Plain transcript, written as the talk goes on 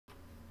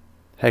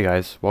Hey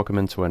guys, welcome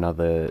into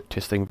another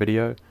testing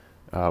video.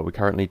 We're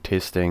currently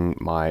testing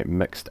my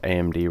mixed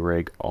AMD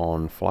rig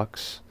on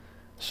Flux.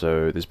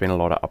 So there's been a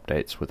lot of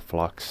updates with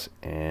Flux,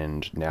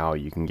 and now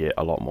you can get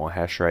a lot more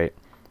hash rate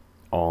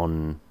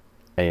on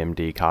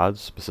AMD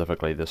cards,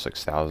 specifically the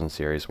 6000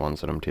 series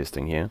ones that I'm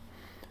testing here.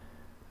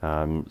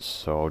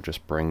 So I'll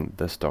just bring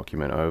this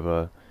document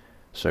over.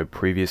 So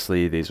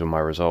previously these were my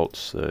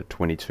results,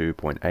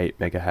 22.8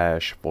 mega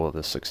hash for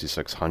the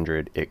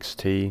 6600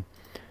 XT.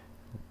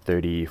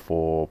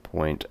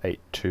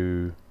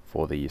 34.82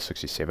 for the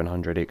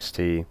 6700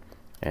 XT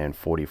and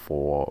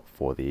 44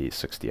 for the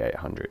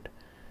 6800.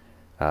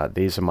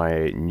 These are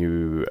my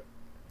new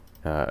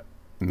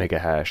mega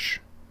hash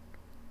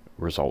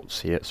results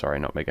here. Sorry,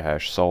 not mega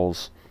hash,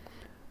 sols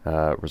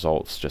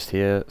results just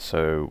here.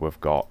 So we've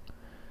got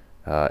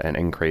an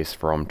increase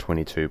from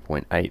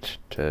 22.8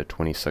 to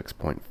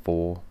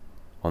 26.4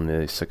 on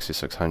the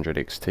 6600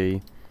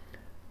 XT.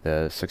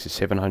 The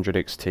 6700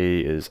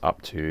 XT is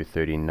up to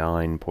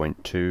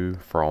 39.2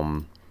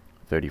 from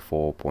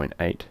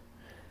 34.8,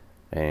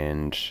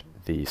 and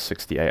the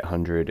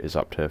 6800 is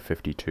up to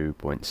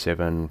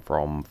 52.7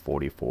 from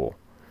 44.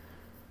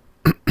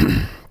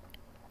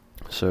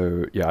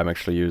 So yeah, I'm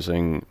actually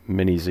using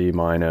Mini Z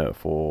Miner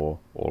for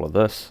all of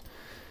this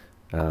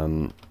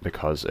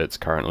because it's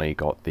currently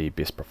got the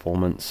best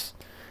performance,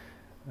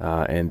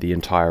 and the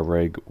entire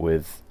rig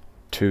with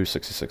two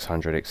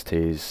 6600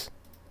 XTs,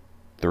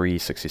 three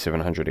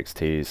 6700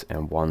 XTs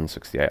and one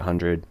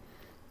 6800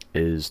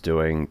 is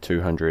doing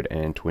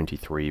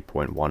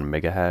 223.1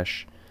 mega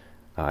hash,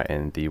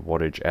 and the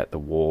wattage at the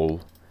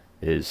wall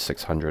is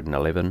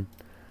 611,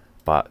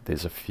 but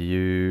there's a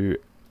few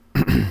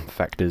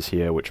factors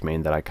here which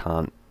mean that I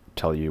can't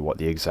tell you what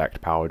the exact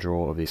power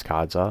draw of these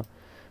cards are.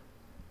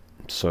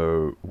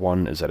 So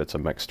one is that it's a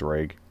mixed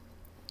rig,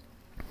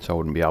 so I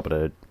wouldn't be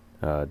able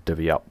to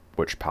divvy up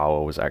which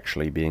power was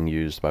actually being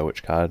used by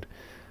which card.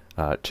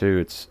 Two,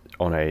 it's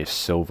on a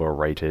silver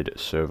rated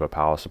server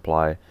power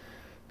supply,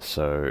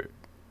 so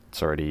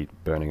it's already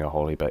burning a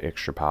whole heap of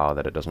extra power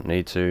that it doesn't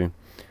need to.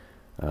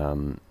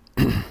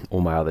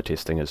 All my other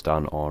testing is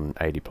done on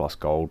 80 plus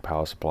gold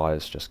power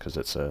supplies, just because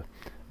it's a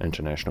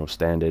international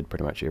standard.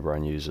 Pretty much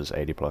everyone uses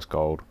 80 plus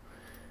gold.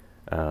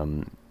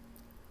 And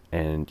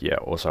yeah,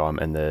 also I'm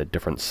in the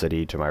different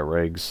city to my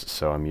rigs,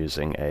 so I'm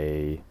using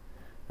a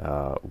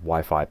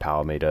Wi-Fi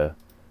power meter,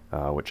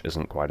 which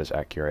isn't quite as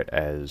accurate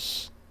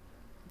as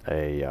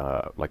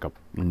like a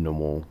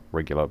normal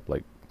regular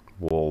like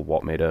wall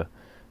watt meter.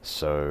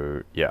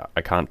 So yeah,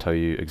 I can't tell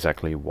you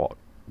exactly what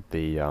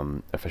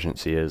the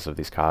efficiency is of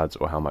these cards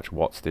or how much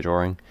watts they're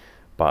drawing,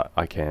 but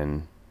I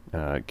can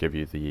give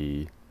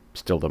you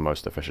still the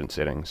most efficient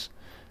settings,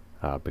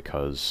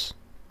 because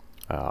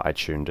I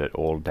tuned it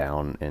all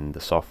down in the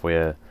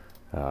software,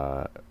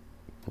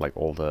 like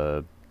all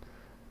the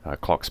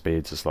clock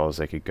speeds as low as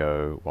they could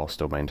go while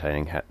still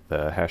maintaining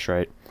the hash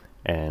rate,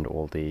 and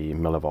all the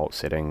millivolt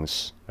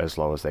settings as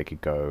low as they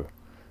could go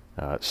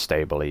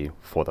stably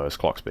for those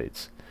clock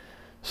speeds.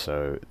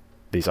 So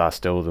these are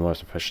still the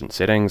most efficient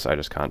settings, I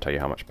just can't tell you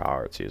how much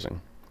power it's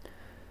using.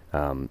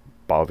 But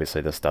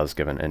obviously this does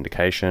give an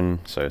indication,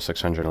 so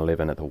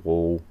 611 at the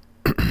wall.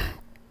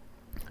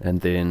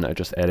 And then I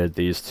just added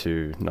these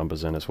two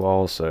numbers in as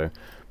well, so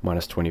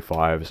minus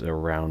 25 is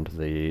around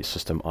the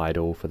system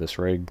idle for this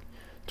rig,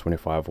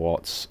 25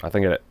 watts. I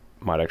think it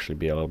might actually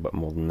be a little bit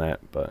more than that,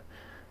 but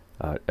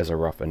as a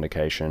rough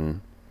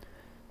indication.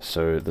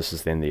 So this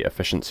is then the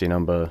efficiency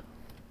number,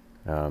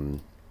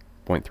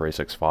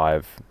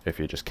 0.365 if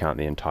you just count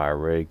the entire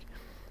rig,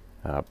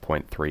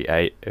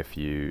 0.38 if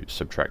you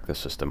subtract the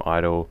system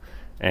idle,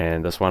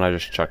 and this one I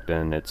just chucked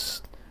in,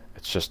 it's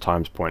just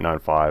times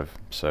 0.95,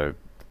 so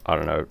I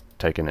don't know,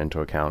 taken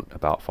into account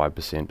about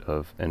 5%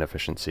 of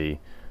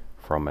inefficiency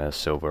from a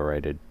silver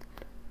rated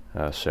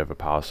server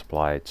power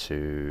supply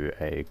to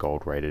a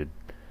gold rated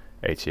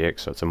ATX,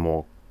 so it's a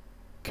more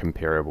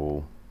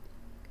comparable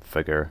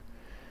figure.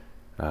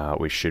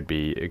 We should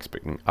be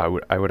expecting, I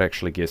would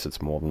actually guess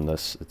it's more than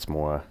this, it's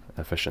more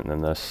efficient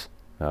than this,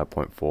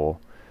 0.4,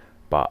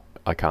 but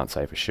I can't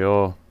say for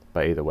sure.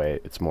 But either way,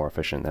 it's more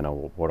efficient than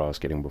what I was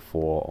getting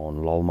before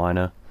on LOL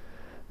Miner.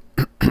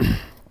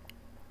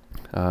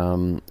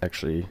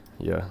 Actually,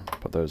 yeah,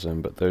 put those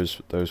in, but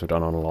those were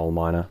done on LOL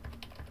Miner,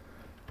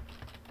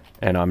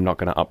 and I'm not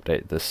going to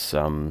update this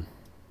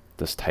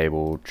this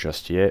table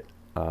just yet.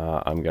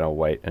 I'm going to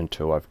wait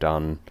until I've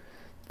done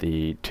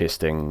the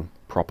testing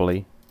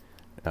properly,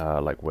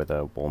 like with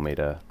a wall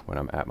meter when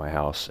I'm at my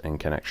house and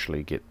can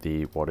actually get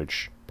the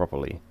wattage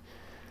properly.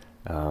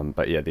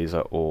 But yeah, these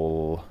are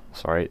all,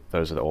 sorry,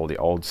 those are all the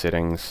old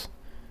settings,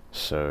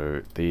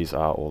 so these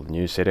are all the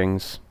new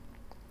settings.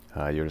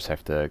 You'll just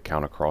have to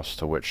count across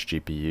to which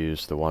GPU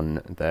is the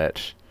one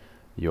that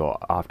you're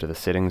after the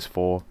settings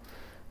for.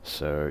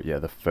 So yeah,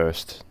 the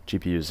first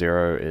GPU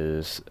 0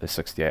 is a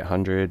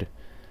 6800,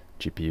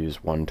 GPUs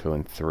 1, 2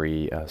 and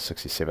 3 are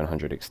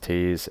 6700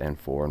 XTs, and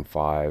 4 and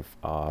 5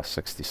 are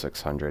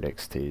 6600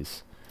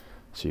 XTs.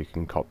 So you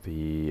can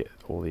copy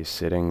all these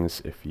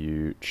settings if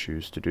you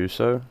choose to do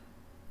so.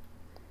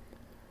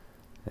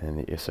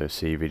 And the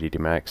SOC VDD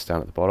max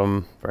down at the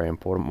bottom, very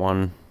important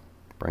one,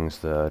 brings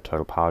the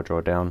total power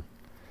draw down.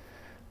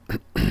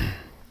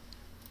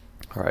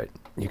 Alright,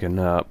 you can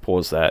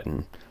pause that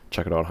and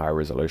check it on high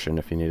resolution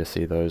if you need to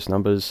see those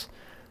numbers.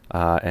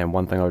 And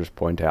one thing I'll just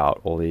point out,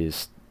 all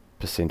these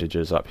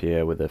percentages up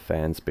here where the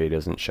fan speed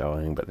isn't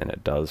showing, but then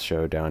it does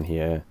show down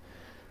here,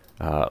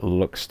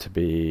 looks to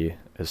be,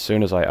 as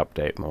soon as I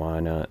update my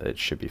miner, it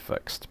should be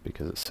fixed,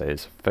 because it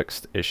says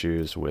fixed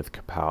issues with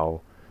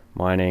Kapow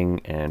mining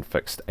and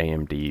fixed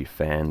AMD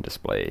fan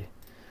display.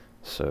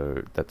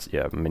 So that's,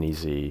 yeah, mini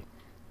Z,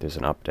 there's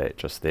an update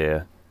just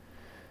there.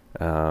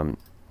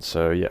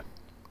 So yeah,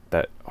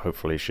 that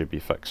hopefully should be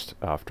fixed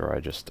after I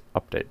just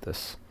update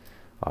this.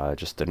 I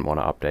just didn't want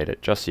to update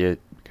it just yet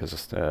because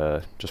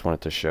just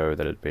wanted to show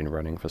that it had been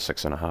running for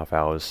 6.5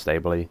 hours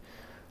stably.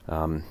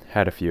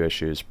 Had a few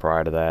issues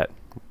prior to that,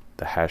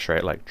 the hash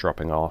rate like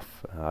dropping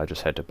off. I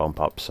just had to bump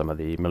up some of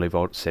the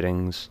millivolt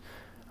settings,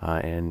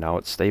 and now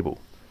it's stable.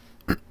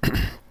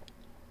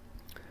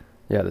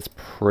 Yeah, that's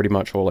pretty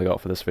much all I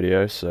got for this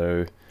video.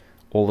 So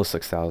all the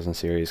 6000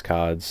 series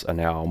cards are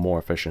now more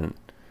efficient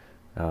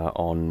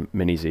on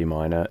Mini Z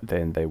Miner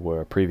than they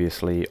were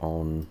previously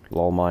on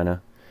LOL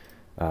Miner,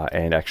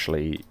 and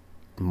actually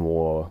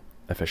more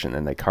efficient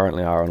than they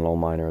currently are on LOL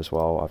Miner as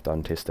well. I've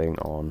done testing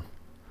on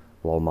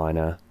LOL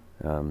Miner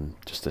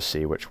just to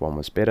see which one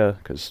was better,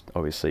 because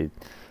obviously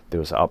there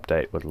was an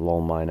update with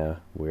LOL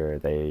Miner where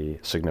they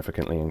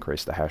significantly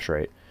increased the hash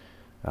rate,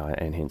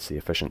 and hence the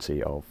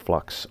efficiency of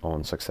Flux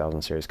on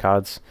 6000 series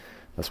cards.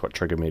 That's what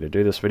triggered me to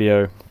do this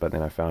video, but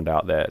then I found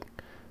out that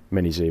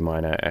Mini Z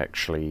Miner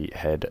actually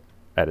had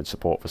added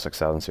support for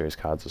 6000 series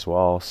cards as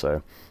well,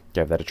 so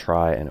gave that a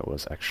try and it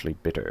was actually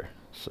better.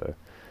 So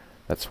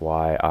that's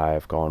why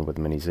I've gone with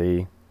Mini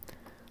Z.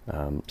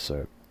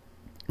 So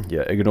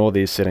yeah, ignore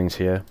these settings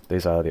here.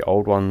 These are the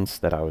old ones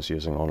that I was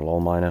using on LOL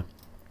Miner.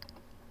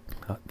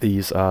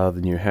 These are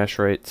the new hash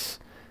rates,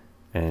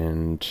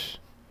 and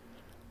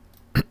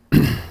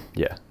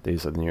yeah,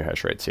 these are the new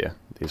hash rates here.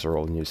 These are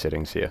all new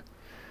settings here.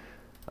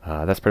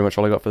 That's pretty much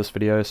all I got for this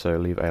video, so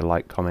leave a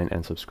like, comment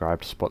and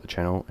subscribe to support the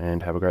channel,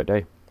 and have a great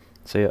day.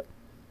 See ya.